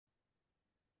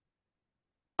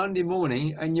Monday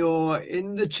morning and you're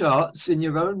in the charts in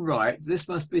your own right. This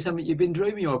must be something you've been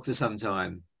dreaming of for some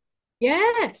time.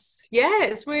 Yes, yeah,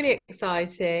 it's really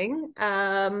exciting.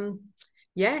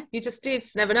 Yeah, you just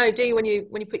never know, do you? When you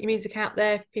put your music out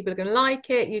there, if people are going to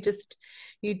like it.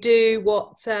 You do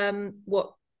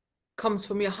what comes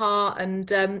from your heart, and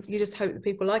you just hope that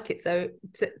people like it. So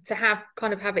to have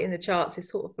it in the charts is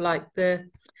sort of like the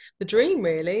dream,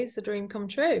 really. It's a dream come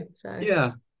true. So.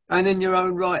 Yeah. And in your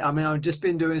own right, I mean, I've just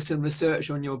been doing some research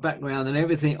on your background, and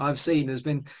everything I've seen has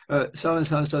been so and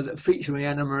so featuring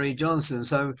Anna Marie Johnson.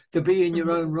 So to be in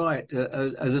your own Mhm. right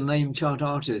as a name chart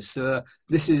artist,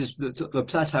 this is the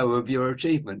plateau of your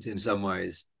achievement in some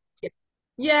ways.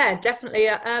 Yeah, definitely.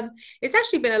 It's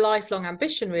actually been a lifelong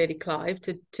ambition, really, Clive,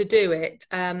 to do it.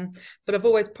 But I've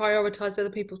always prioritized other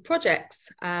people's projects.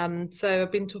 So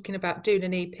I've been talking about doing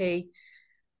an EP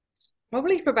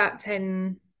probably for about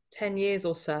ten years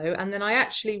or so. And then I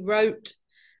actually wrote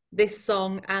this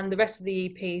song and the rest of the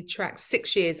EP tracks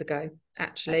 6 years ago,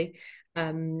 actually.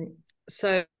 Um,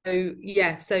 so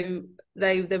yeah, so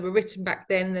they were written back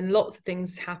then. Then lots of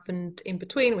things happened in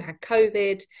between. We had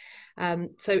COVID,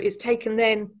 so it's taken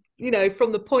then,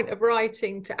 from the point of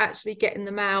writing to actually getting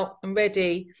them out and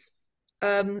ready.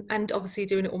 And obviously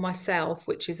doing it all myself,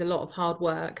 which is a lot of hard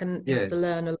work, and you have to Yes.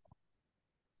 learn a lot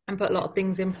and put a lot of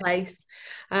things in place.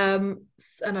 And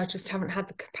I just haven't had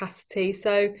the capacity.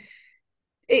 So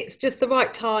it's just the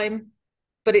right time,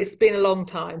 but it's been a long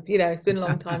time. It's been a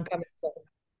long time coming. So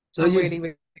So I'm really,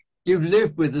 really, you've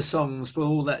lived with the songs for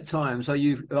all that time, so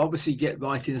you obviously get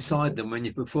right inside them when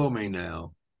you're performing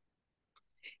now.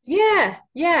 yeah,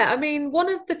 yeah. I mean, one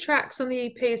of the tracks on the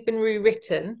EP has been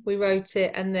rewritten. We wrote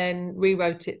it and then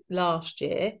rewrote it last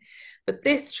year. But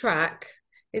this track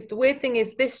is the weird thing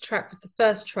is this track was the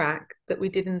first track that we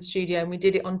did in the studio, and we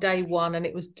did it on day one, and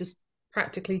it was just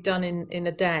practically done in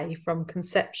a day from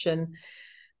conception.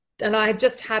 And I had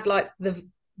just had like the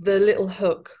little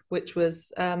hook, which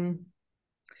was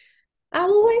I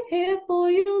will wait here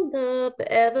for you, love,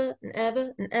 forever and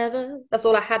ever and ever. That's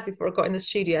all I had before I got in the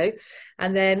studio.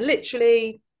 And then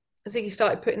literally, Ziggy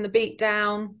started putting the beat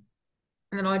down,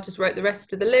 and then I just wrote the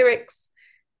rest of the lyrics.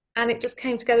 And it just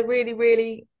came together really,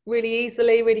 really, really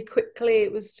easily, really quickly.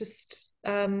 It was just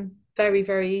very,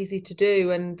 very easy to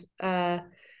do. And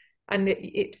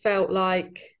it felt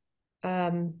like,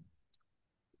 um,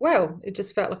 well, it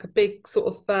just felt like a big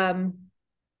sort of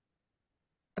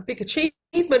a big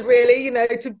achievement, really,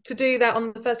 to do that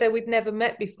on the first day we'd never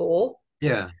met before.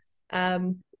 Yeah.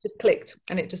 Just clicked,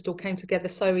 and it just all came together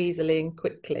so easily and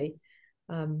quickly.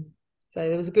 Um, so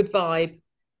there was a good vibe.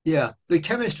 Yeah, the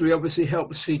chemistry obviously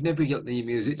helps significantly in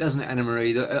music, doesn't it, Anna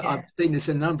Marie? That I've Yeah. seen this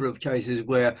in a number of cases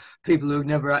where people who've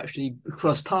never actually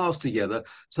crossed paths together,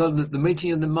 so that the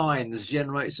meeting of the minds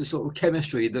generates a sort of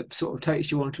chemistry that sort of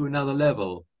takes you on to another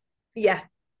level. Yeah,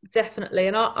 definitely.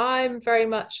 And I'm very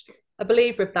much a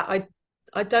believer of that.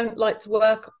 I don't like to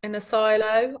work in a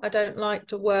silo. I don't like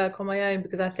to work on my own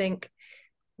because I think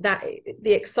that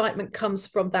the excitement comes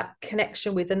from that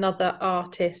connection with another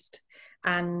artist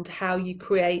and how you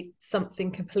create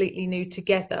something completely new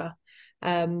together.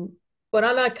 Um, but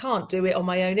I can't do it on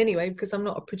my own anyway because I'm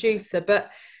not a producer. But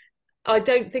I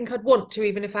don't think I'd want to,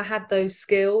 even if I had those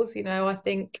skills. I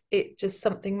think it just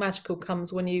something magical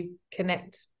comes when you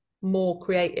connect more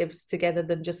creatives together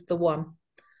than just the one.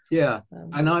 Yeah,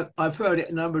 Um, and I've heard it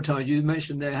a number of times. You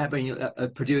mentioned there having a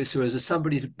producer as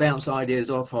somebody to bounce ideas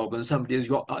off of, and somebody who's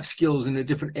got skills in a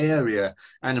different area,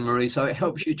 Anna Marie. So it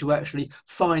helps you to actually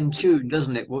fine tune,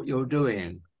 doesn't it, what you're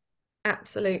doing?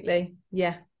 Absolutely.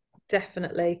 Yeah,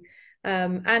 definitely.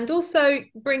 And also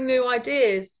bring new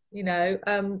ideas,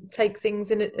 take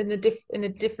things in a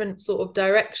different sort of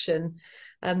direction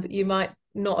that you might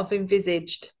not have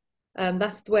envisaged.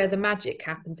 That's where the magic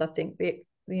happens, I think,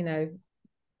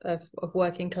 of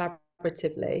working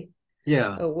collaboratively,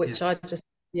 Yeah, yeah, which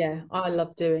yeah, I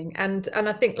love doing. And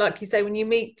I think, like you say, when you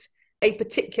meet a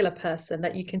particular person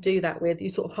that you can do that with, you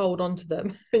sort of hold on to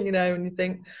them, and you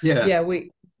think, yeah. yeah,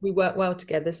 we work well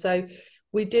together. So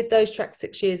we did those tracks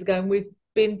 6 years ago, and we've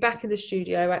been back in the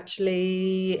studio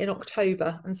actually in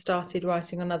October and started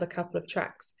writing another couple of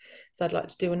tracks. So I'd like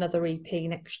to do another EP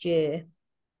next year.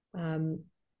 Um,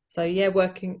 so yeah,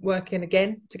 working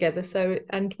again together. So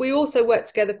and we also work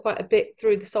together quite a bit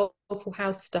through the soulful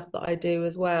house stuff that I do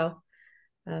as well.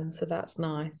 So that's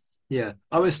nice. Yeah,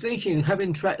 I was thinking,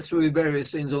 having tracked through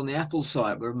various things on the Apple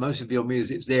site where most of your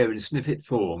music's there in snippet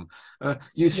form, you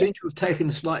Yeah. seem to have taken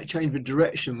a slight change of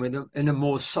direction in a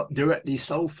more directly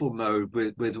soulful mode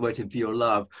with Waiting for Your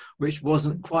Love, which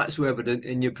wasn't quite so evident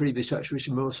in your previous tracks, which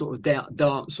are more sort of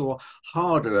dance or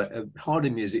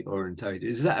harder music orientated.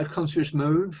 Is that a conscious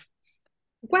move?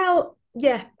 Well,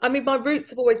 yeah. I mean, my roots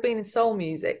have always been in soul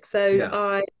music. So Yeah.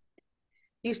 I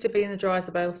used to be in the Dry as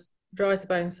a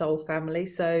Bone Soul family.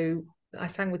 So I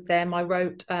sang with them. I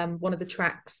wrote one of the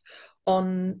tracks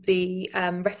on the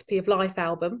Recipe of Life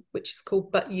album, which is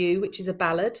called But You, which is a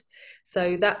ballad.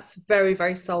 So that's very,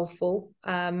 very soulful.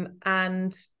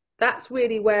 And that's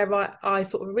really where I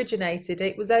sort of originated.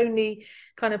 It was only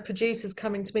kind of producers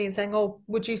coming to me and saying, "Oh,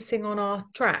 would you sing on our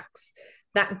tracks?"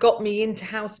 That got me into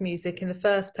house music in the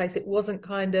first place. It wasn't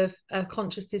kind of a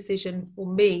conscious decision for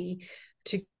me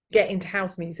to get into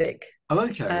house music. Oh,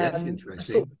 okay, that's I sort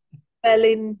interesting. of fell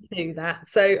into that.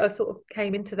 So I sort of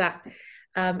came into that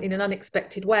in an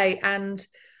unexpected way. And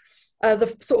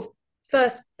the sort of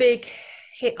first big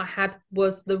hit I had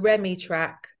was the Remy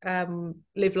track,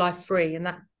 Live Life Free. And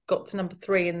that got to number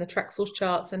 3 in the track source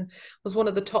charts and was one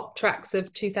of the top tracks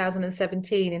of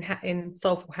 2017 in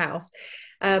Soulful House.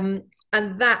 And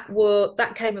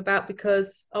that came about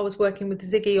because I was working with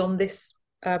Ziggy on this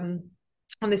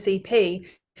EP,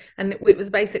 and it was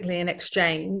basically an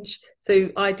exchange. So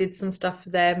I did some stuff for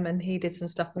them, and he did some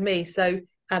stuff for me. So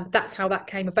that's how that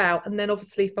came about. And then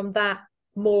obviously from that,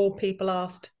 more people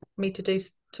asked me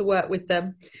to work with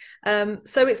them.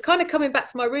 So it's kind of coming back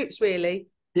to my roots, really.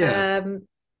 Yeah. Um,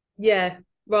 yeah,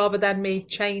 rather than me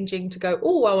changing to go,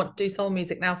 oh, I want to do soul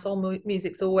music now.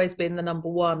 Music's always been the number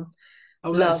one Oh,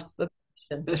 love.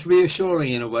 that's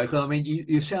reassuring in a way. 'Cause I mean,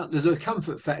 you sound there's a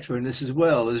comfort factor in this as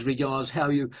well as regards how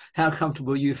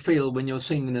comfortable you feel when you're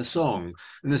singing a song,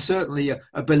 and there's certainly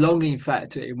a belonging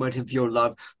factor in Waiting for Your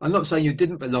Love. I'm not saying you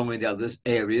didn't belong in the other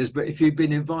areas, but if you've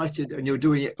been invited and you're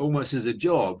doing it almost as a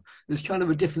job, there's kind of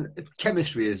a different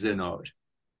chemistry, is there not?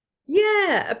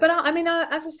 Yeah, but I mean,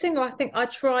 as a singer, I think I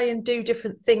try and do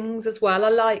different things as well. I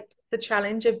like the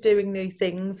challenge of doing new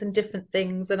things and different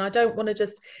things, and I don't want to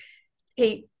just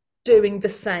keep doing the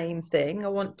same thing. I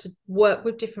want to work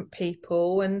with different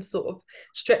people and sort of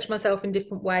stretch myself in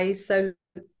different ways. So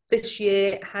this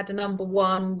year had a number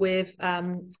 1 with I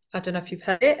don't know if you've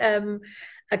heard it,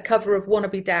 a cover of Wanna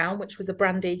Be Down, which was a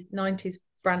Brandy 90s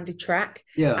Brandy track,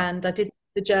 Yeah, and I did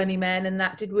the Journeymen, and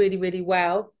that did really, really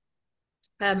well.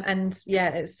 And yeah,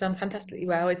 it's done fantastically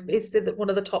well. It's one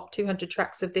of the top 200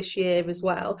 tracks of this year as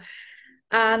well.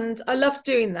 And I loved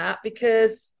doing that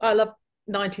because I love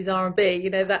 90s R&B.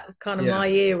 You know, that was kind of yeah, my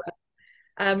era.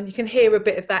 You can hear a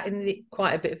bit of that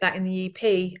quite a bit of that in the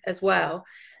EP as well.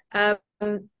 Um,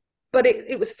 but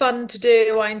it was fun to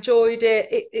do. I enjoyed it.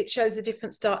 It shows a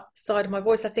different side of my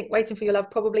voice. I think Waiting for Your Love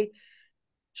probably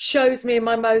shows me in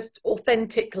my most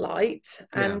authentic light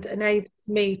yeah, and enables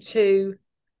me to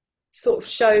sort of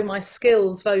show my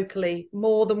skills vocally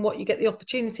more than what you get the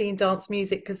opportunity in dance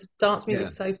music, because dance yeah,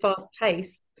 music's so fast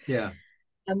paced, yeah.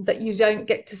 that you don't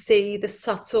get to see the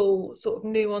subtle sort of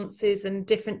nuances and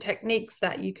different techniques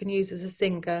that you can use as a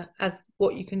singer as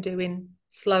what you can do in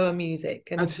slower music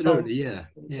and Absolutely, soul yeah,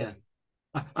 yeah. music.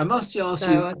 I must ask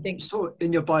you, So I think saw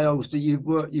in your bios that you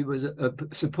was a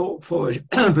support for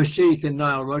for Chic and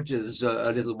Nile Rodgers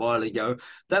a little while ago.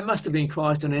 That must have been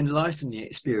quite an enlightening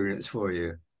experience for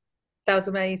you. that was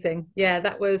amazing. Yeah,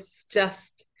 that was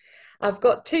just. I've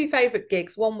got 2 favourite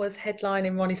gigs. One was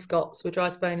headlining Ronnie Scott's with Dry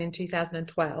Bone in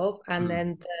 2012, and Mm.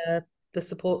 then the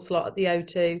support slot at the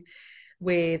O2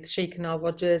 with Chic and Nile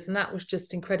Rodgers, and that was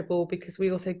just incredible because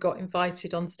we also got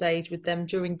invited on stage with them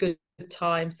during good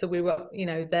times. So we were,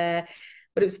 there.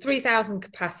 But it was 3,000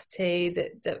 capacity.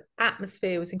 The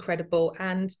atmosphere was incredible,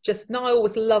 and just Niall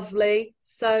was lovely,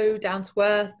 so down to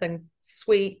earth and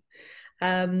sweet.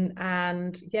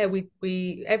 And yeah,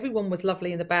 we everyone was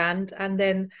lovely in the band. And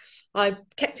then I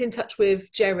kept in touch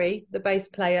with Jerry, the bass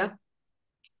player,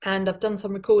 and I've done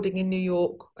some recording in New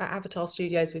York at Avatar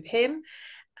Studios with him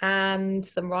and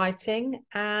some writing.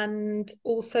 And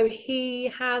also he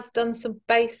has done some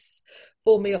bass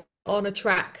for me on a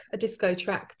disco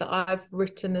track that I've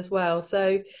written as well.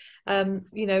 So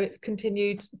it's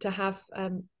continued to have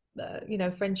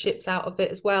friendships out of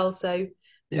it as well. So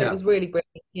it Yeah. was really brilliant.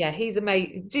 Yeah, he's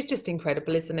amazing. Just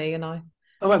incredible, isn't he? And Oh,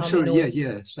 I'm in absolutely. awe Yeah, of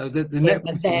yeah. So the him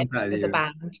and them networking as a value.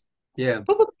 band. Yeah,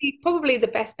 Probably the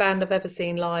best band I've ever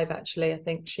seen live, actually. I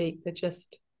think Chic, they're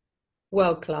just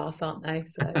world class, aren't they?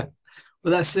 So well,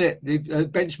 that's it. The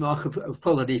benchmark of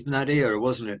quality from that era,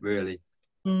 wasn't it? Really.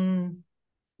 mm,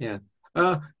 Yeah.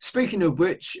 Speaking of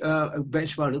which,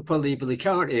 benchmark probably for the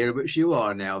current era, which you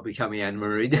are now becoming, Anne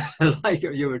Marie, like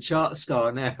you're a chart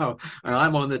star now, and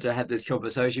I'm honoured to have this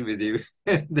conversation with you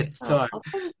this Oh, time.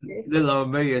 thank you. Little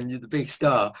old me and you're the big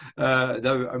star,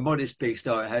 though a modest big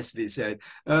star, it has to be said.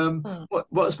 Oh.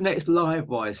 What's next live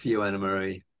wise for you, Anna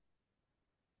Marie?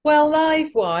 Well,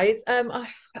 live wise,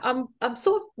 I'm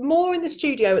sort of more in the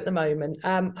studio at the moment.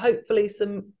 Hopefully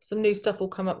some new stuff will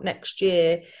come up next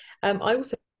year. I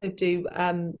also do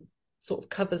sort of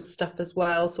covers stuff as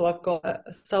well. So I've got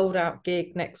a sold out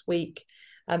gig next week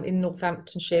in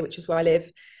Northamptonshire, which is where I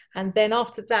live. And then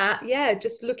after that, yeah,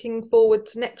 just looking forward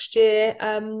to next year.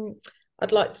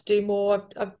 I'd like to do more.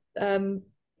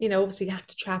 Obviously have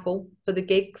to travel for the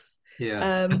gigs.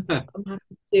 Yeah, Um,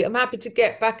 I'm happy to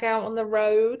get back out on the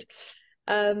road.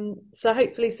 So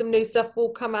hopefully some new stuff will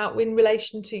come out in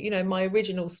relation to, my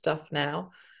original stuff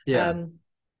now, yeah, um,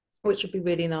 which would be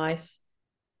really nice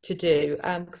to do.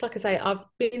 Because like I say, I've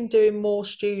been doing more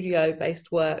studio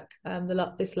based work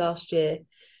this last year,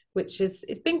 which is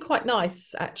it's been quite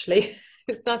nice actually.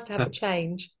 It's nice to have a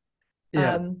change.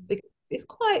 yeah. Because it's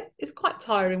quite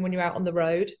tiring when you're out on the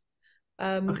road.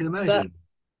 I can But imagine.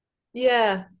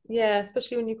 yeah, yeah,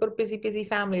 especially when you've got a busy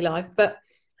family life. But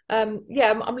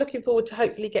yeah, I'm looking forward to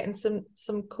hopefully getting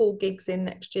some cool gigs in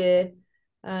next year,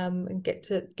 and get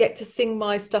to sing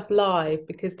my stuff live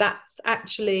because that's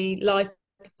actually live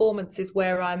performance is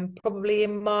where I'm probably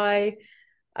in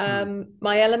Mm.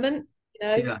 my element.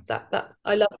 Yeah. That's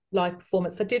I love live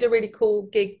performance. I did a really cool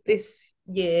gig this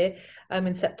year,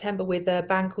 in September with a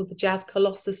band called the Jazz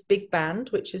Colossus Big Band,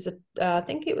 which is I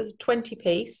think it was a 20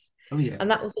 piece, Oh, yeah.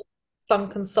 and that was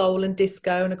funk and soul and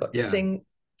disco, and I got to Yeah. sing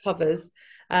covers,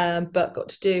 but got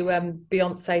to do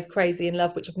Beyonce's Crazy in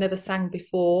Love, which I've never sang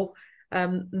before.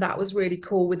 That was really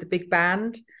cool with the big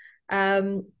band.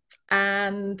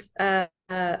 And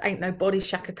Ain't No Body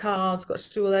Shaka Cars, got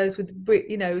to do all those with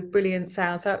brilliant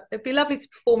sound. So it'd be lovely to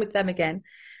perform with them again.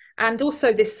 And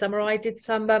also this summer I did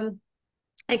some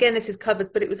again, this is covers,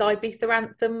 but it was Ibiza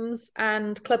anthems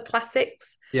and club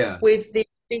classics Yeah. with the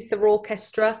Ibiza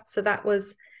Orchestra. So that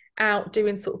was out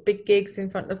doing sort of big gigs in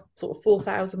front of sort of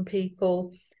 4,000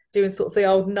 people, doing sort of the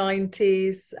old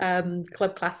 90s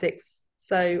club classics.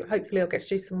 So hopefully I'll get to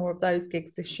do some more of those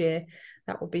gigs this year.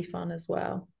 That will be fun as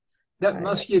well. That So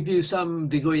must give you some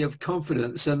degree of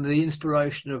confidence, and the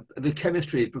inspiration of the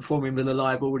chemistry of performing with a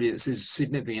live audience is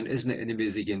significant, isn't it, in the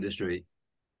music industry?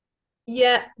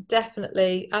 yeah,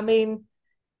 definitely. I mean,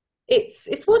 it's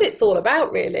what it's all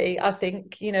about, really. I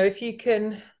think, if you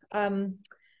can I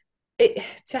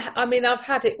mean, I've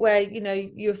had it where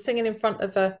you're singing in front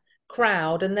of a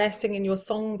crowd and they're singing your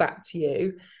song back to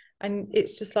you, and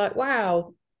it's just like,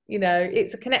 wow,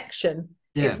 it's a connection.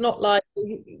 Yeah. It's not like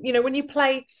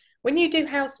when you do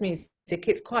house music,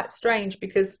 it's quite strange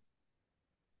because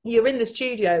you're in the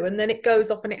studio and then it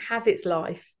goes off and it has its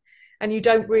life, and you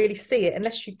don't really see it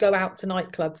unless you go out to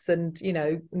nightclubs and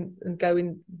and go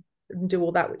in and do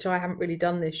all that, which I haven't really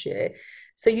done this year.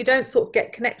 So you don't sort of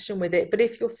get connection with it. But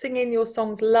if you're singing your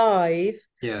songs live,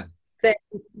 Yeah. then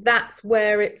that's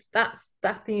where that's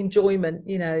the enjoyment,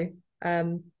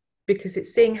 because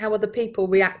it's seeing how other people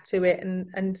react to it,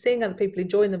 and seeing other people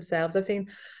enjoying themselves. I've seen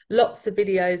lots of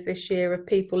videos this year of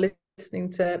people listening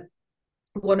to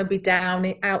Want to Be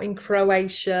Down out in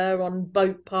Croatia on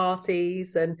boat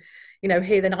parties, and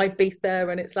here then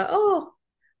Ibiza, and it's like, oh,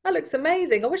 that looks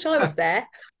amazing. I wish I was there.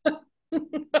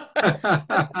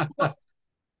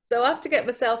 So I have to get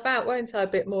myself out, won't I, a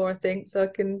bit more, I think, so I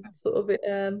can sort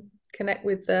of connect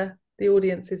with the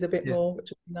audiences a bit Yeah. more,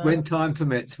 which would be When nice. time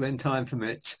permits, when time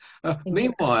permits. Yeah.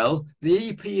 Meanwhile, the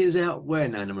EP is out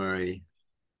when, Anna Marie?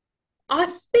 I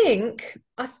think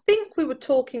we were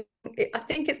talking, I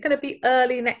think it's going to be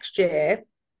early next year.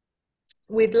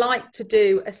 We'd like to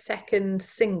do a second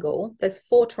single. There's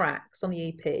 4 tracks on the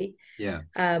EP. Yeah.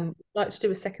 Like to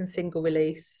do a second single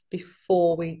release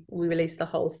before we release the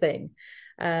whole thing.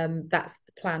 That's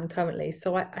the plan currently.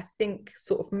 So I think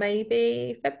sort of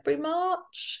maybe February,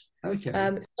 March. Okay.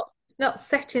 It's not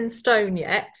set in stone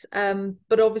yet.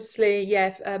 But obviously,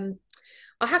 yeah.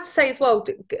 I have to say as well,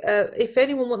 if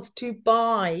anyone wants to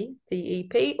buy the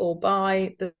EP or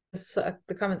buy the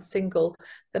current single,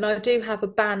 then I do have a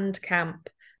band camp,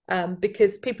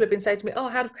 because people have been saying to me, "Oh,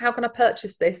 how can I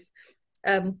purchase this?"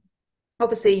 Um,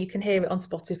 Obviously, you can hear it on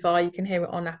Spotify, you can hear it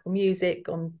on Apple Music,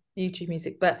 on YouTube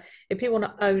Music, but if people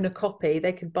want to own a copy,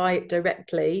 they can buy it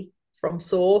directly from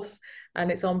source,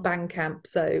 and it's on Bandcamp.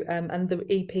 So, and the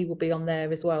EP will be on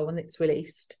there as well when it's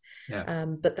released. Yeah.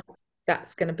 But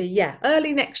that's going to be, yeah,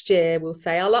 early next year. We'll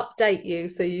say I'll update you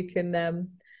so you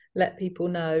can let people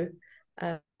know.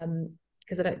 Um,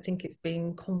 because I don't think it's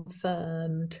been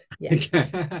confirmed yet.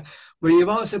 Okay. Well, you've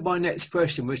answered my next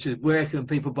question, which is where can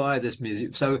people buy this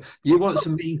music? So you want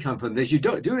some income from this. You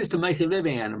don't do this to make a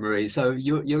living, Anna Marie. So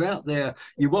you're out there.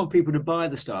 You want people to buy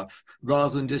the stuff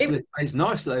rather than just It listen. It's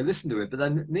nice that they listen to it, but they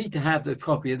need to have the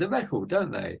copy of the record,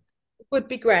 don't they? would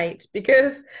be great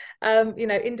because,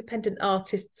 independent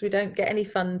artists, we don't get any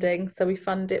funding. So we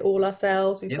fund it all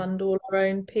ourselves. We Yep. fund all our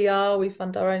own PR. We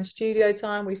fund our own studio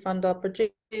time. We fund our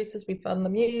producers. We fund the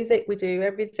music. We do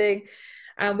everything.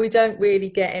 And we don't really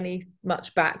get any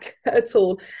much back at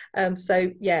all.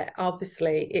 So yeah,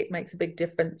 obviously it makes a big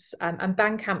difference. And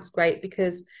Bandcamp's great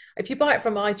because if you buy it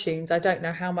from iTunes, I don't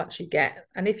know how much you get.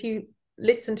 And if you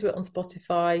listen to it on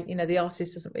Spotify, the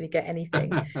artist doesn't really get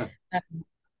anything. Um,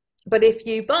 but if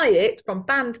you buy it from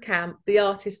Bandcamp, the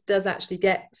artist does actually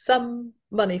get some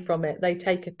money from it. They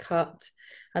take a cut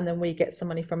and then we get some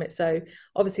money from it. So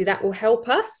obviously that will help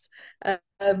us I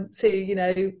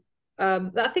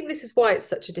think this is why it's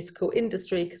such a difficult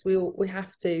industry because we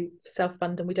have to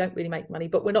self-fund and we don't really make money,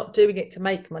 but we're not doing it to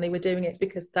make money. We're doing it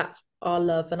because that's our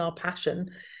love and our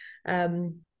passion.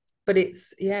 But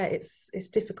it's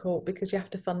difficult because you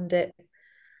have to fund it.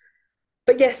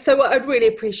 But yes, so I'd really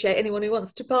appreciate anyone who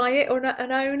wants to buy it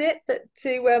and own it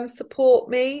to support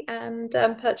me and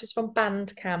purchase from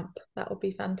Bandcamp. That would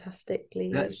be fantastic,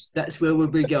 please. That's where we'll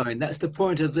be going. That's the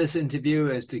point of this interview,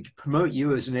 is to promote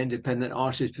you as an independent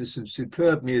artist with some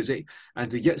superb music and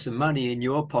to get some money in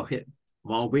your pocket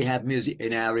while we have music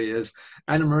in our ears.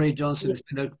 Anna Marie Johnson, Yeah. it's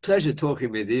been a pleasure talking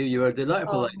with you. You're a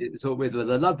delightful Oh, lady to talk with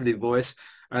a lovely voice,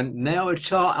 and now a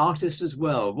chart artist as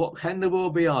well. What can the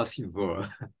world be asking for?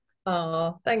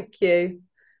 thank you.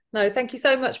 No, thank you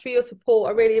so much for your support.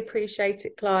 I really appreciate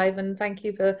it, Clive, and thank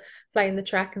you for playing the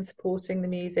track and supporting the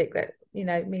music. That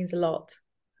means a lot.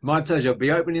 My pleasure. I'll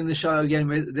be opening the show again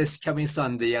with this coming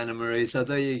Sunday, Anna Marie. So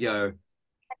there you go.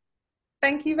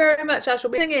 Thank you very much. I shall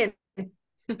be in.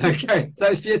 Okay,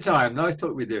 thanks for your time. Nice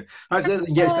talking with you. Hope that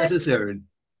gets Bye. better soon.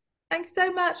 Thank you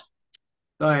so much.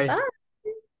 Bye. Bye.